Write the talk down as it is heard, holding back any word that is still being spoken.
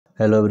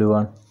Hello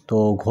everyone. तो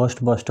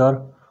घोस्टबस्टर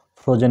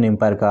frozen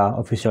empire का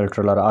official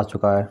trailer आ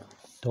चुका है,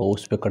 तो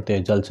उस पर करते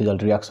हैं जल्द से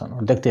जल्द रिएक्शन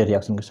और देखते हैं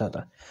रिएक्शन के साथ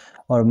है।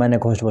 और मैंने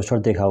घोस्टबस्टर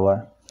देखा हुआ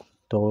है,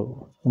 तो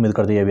उम्मीद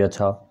करते ये भी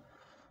अच्छा हो।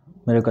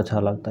 मेरे को अच्छा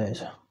लगता है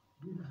ऐसा।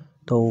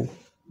 तो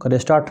करें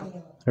स्टार्ट।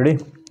 Ready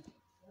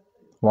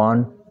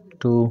 1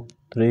 2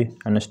 3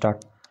 and start.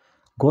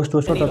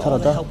 घोस्टबस्टर तो अच्छा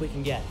रहता है।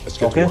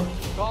 ओके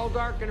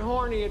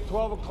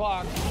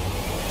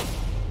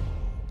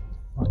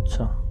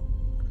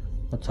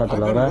अच्छा तो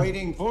लग रहा है।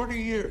 Waiting 40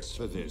 years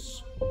for this.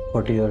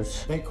 40 years.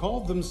 They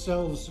called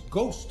themselves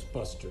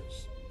Ghostbusters.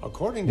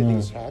 According to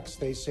these hacks,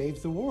 they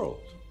saved the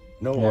world.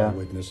 No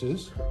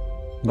eyewitnesses.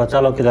 बच्चा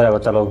लोग किधर है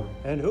बच्चा लोग?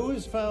 And who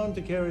is found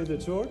to carry the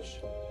torch?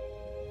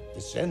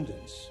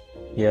 Descendants.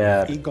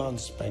 Yeah. Egon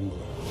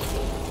Spengler.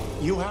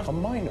 You have a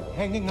miner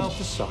hanging out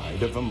the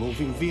side of a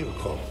moving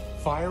vehicle,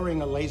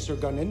 firing a laser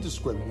gun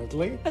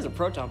indiscriminately. Has a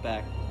proton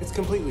pack. It's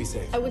completely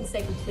safe. I wouldn't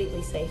say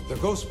completely safe. The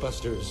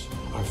Ghostbusters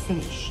are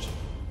finished.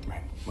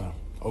 Well,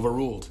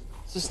 overruled.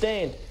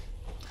 Sustained.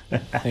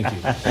 Thank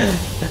you.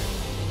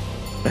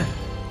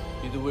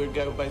 You the weird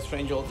guy who buys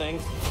strange old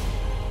things?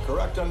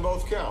 Correct on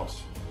both counts.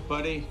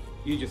 Buddy,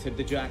 you just hit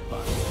the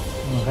jackpot.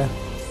 Okay.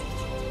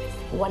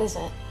 What is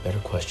it?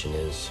 Better question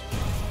is,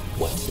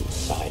 what's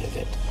inside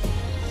of it?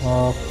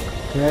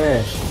 Okay.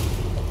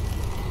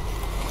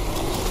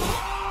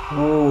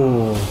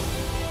 Oh.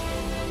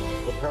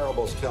 The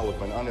parables tell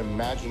of an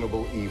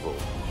unimaginable evil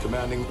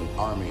commanding an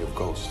army of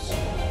ghosts.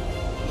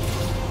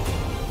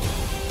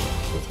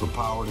 With the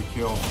power to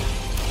kill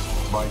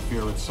by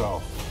fear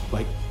itself.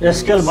 Like ये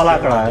scale बड़ा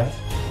कड़ा है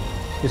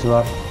इस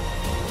बार।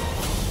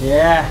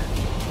 Yeah.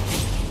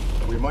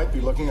 We might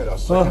be looking at a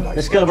second ice.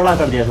 Scale बड़ा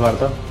कर दिया इस बार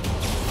तो।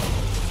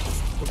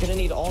 We're gonna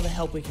need all the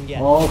help we can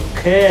get.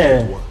 Okay.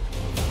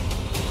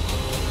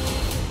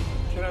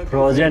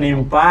 Frozen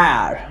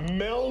Empire.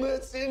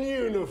 Melnitz in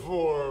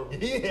uniform.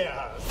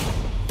 Yes.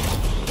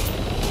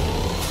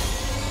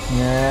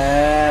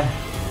 Yeah.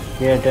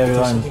 Get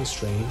everyone. Something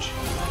strange.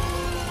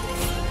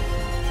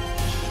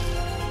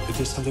 If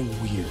there's something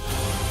weird,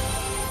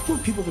 what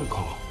are people gonna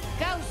call?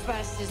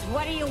 Ghostbusters,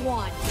 what do you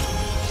want?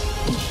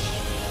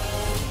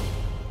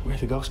 We're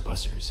the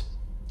Ghostbusters.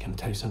 Can I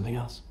tell you something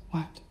else?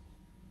 What?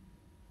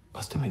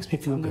 Buster makes me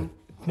feel good.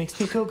 It makes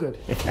me feel good.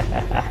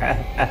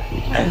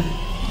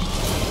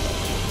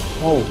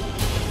 Oh.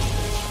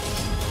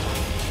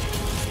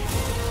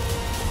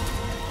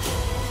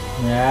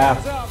 Yeah.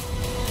 What's up?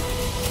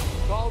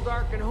 It's all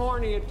dark and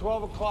horny at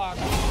 12 o'clock.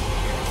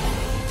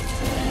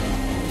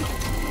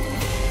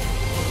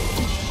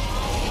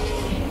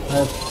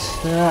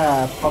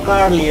 अच्छा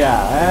पकड़ लिया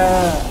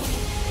है।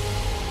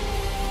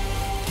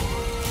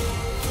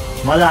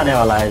 मजा आने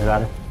वाला है इस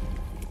बार।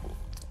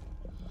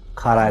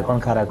 खा रहा है कौन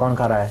खा रहा है कौन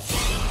खा रहा है?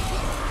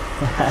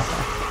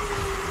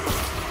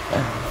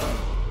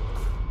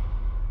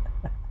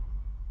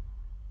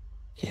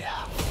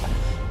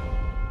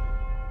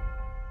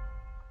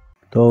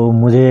 तो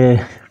मुझे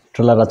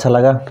ट्रेलर अच्छा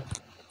लगा।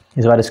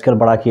 इस बार स्केल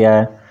बड़ा किया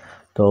है,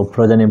 तो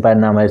फ्रोजन एम्पायर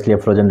नाम है इसलिए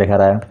फ्रोजन दिखा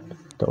रहा है।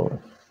 तो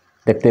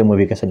देखते हैं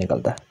मूवी कैसे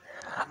निकलता है।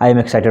 I am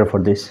excited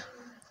for this,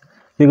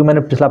 क्योंकि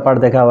मैंने पिछला पार्ट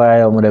देखा हुआ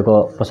है और मेरे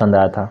को पसंद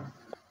आया था।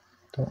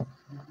 तो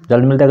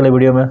जल्द मिलते हैं अगले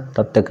वीडियो में,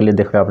 तब तक के लिए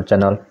देखो अपने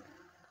चैनल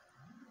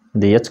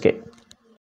TheHk।